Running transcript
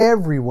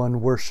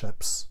Everyone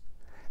worships.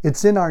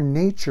 It's in our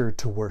nature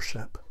to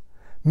worship.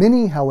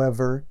 Many,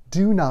 however,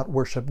 do not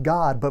worship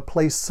God, but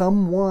place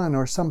someone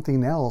or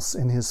something else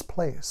in his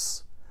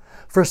place.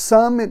 For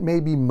some, it may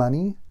be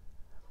money,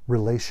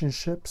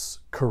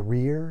 relationships,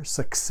 career,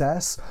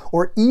 success,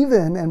 or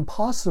even and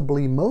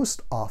possibly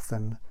most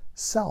often,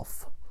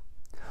 self.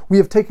 We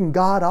have taken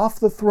God off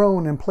the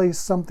throne and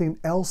placed something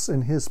else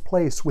in his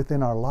place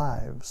within our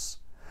lives.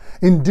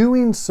 In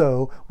doing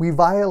so, we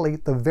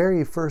violate the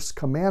very first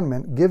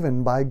commandment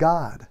given by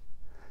God.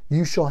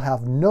 You shall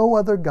have no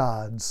other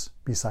gods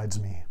besides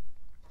me.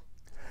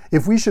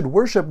 If we should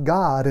worship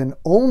God and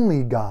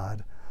only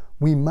God,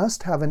 we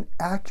must have an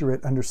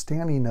accurate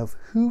understanding of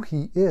who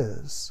he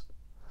is.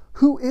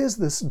 Who is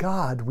this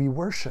God we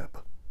worship?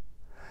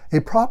 A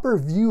proper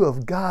view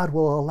of God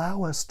will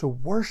allow us to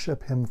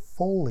worship him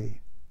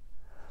fully.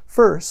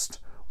 First,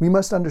 we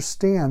must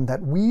understand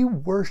that we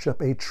worship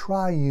a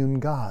triune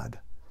God.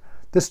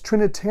 This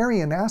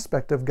Trinitarian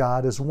aspect of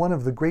God is one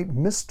of the great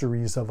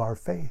mysteries of our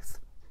faith.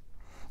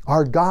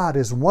 Our God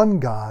is one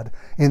God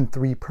in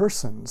three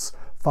persons,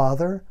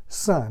 Father,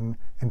 Son,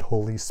 and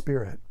Holy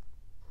Spirit.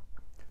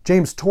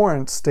 James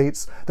Torrance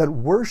states that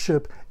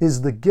worship is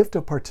the gift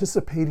of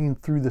participating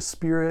through the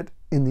Spirit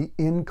in the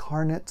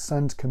incarnate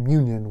Son's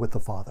communion with the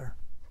Father.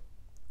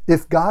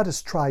 If God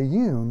is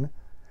triune,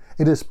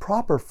 it is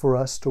proper for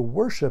us to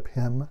worship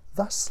him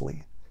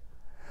thusly.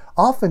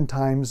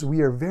 Oftentimes,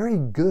 we are very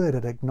good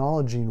at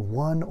acknowledging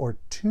one or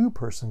two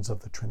persons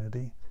of the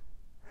Trinity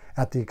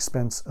at the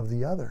expense of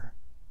the other.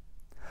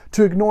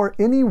 To ignore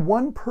any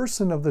one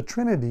person of the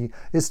Trinity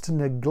is to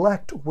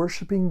neglect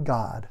worshiping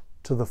God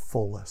to the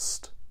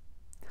fullest.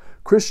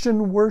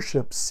 Christian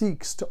worship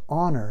seeks to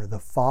honor the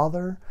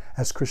Father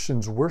as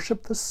Christians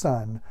worship the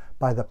Son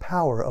by the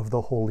power of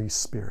the Holy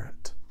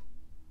Spirit.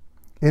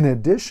 In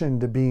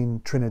addition to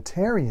being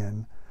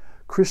Trinitarian,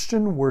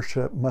 Christian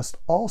worship must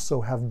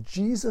also have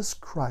Jesus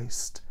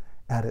Christ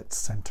at its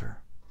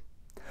center.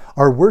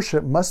 Our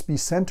worship must be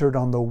centered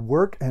on the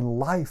work and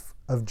life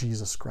of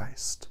Jesus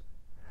Christ.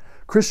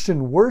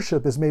 Christian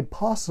worship is made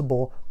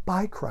possible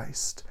by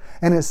Christ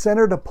and is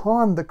centered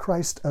upon the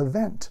Christ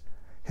event,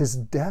 his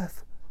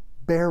death,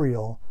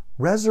 burial,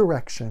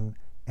 resurrection,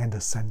 and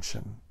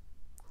ascension.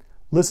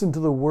 Listen to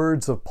the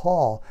words of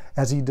Paul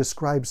as he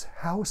describes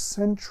how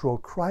central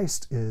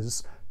Christ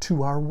is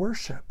to our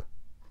worship.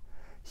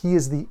 He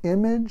is the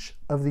image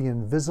of the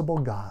invisible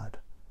God,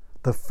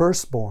 the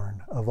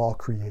firstborn of all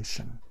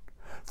creation.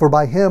 For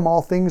by him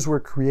all things were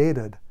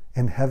created,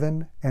 in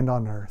heaven and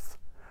on earth,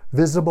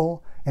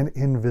 visible and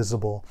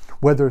invisible,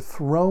 whether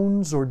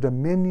thrones or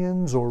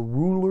dominions or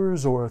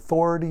rulers or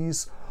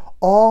authorities,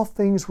 all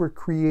things were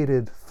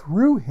created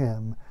through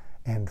him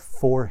and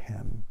for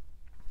him.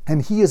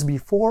 And he is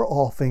before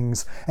all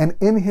things, and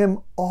in him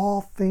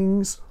all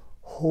things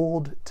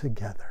hold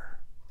together.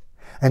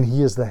 And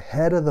he is the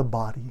head of the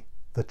body,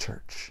 the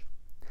church.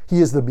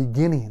 He is the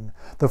beginning,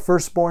 the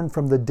firstborn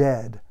from the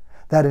dead,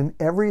 that in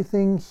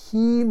everything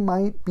he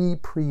might be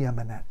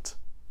preeminent.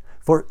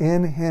 For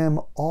in him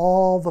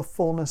all the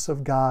fullness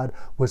of God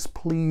was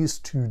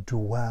pleased to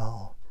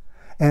dwell,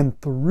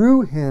 and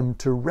through him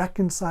to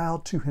reconcile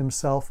to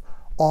himself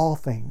all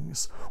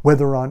things,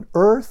 whether on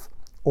earth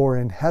or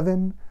in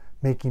heaven,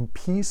 making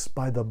peace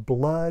by the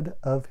blood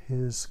of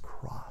his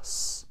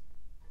cross.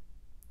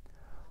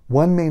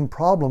 One main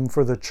problem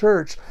for the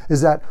church is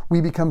that we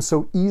become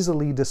so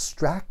easily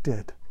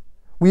distracted.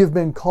 We have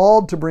been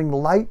called to bring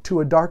light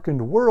to a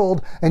darkened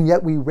world, and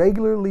yet we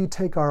regularly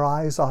take our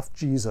eyes off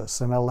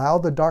Jesus and allow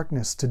the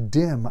darkness to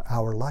dim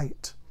our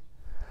light.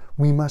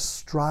 We must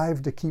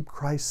strive to keep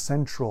Christ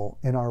central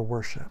in our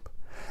worship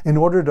in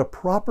order to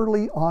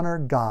properly honor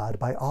God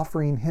by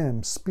offering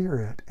him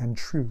spirit and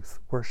truth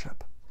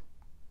worship.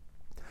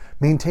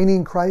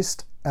 Maintaining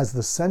Christ as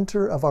the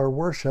center of our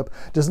worship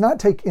does not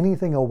take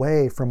anything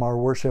away from our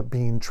worship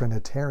being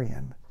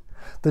Trinitarian.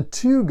 The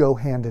two go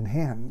hand in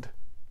hand.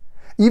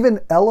 Even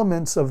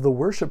elements of the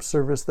worship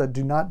service that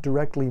do not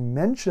directly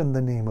mention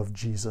the name of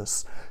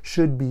Jesus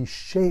should be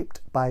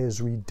shaped by his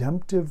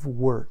redemptive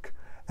work,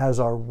 as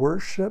our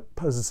worship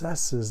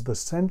possesses the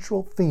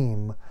central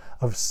theme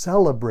of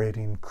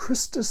celebrating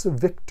Christus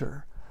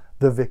Victor,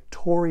 the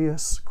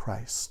victorious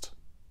Christ,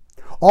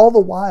 all the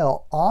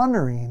while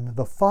honoring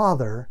the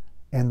Father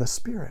and the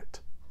Spirit.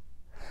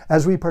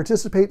 As we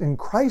participate in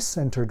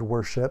Christ-centered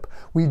worship,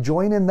 we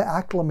join in the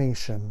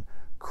acclamation,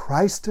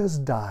 Christ has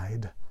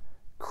died,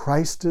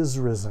 Christ is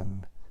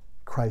risen,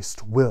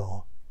 Christ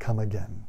will come again.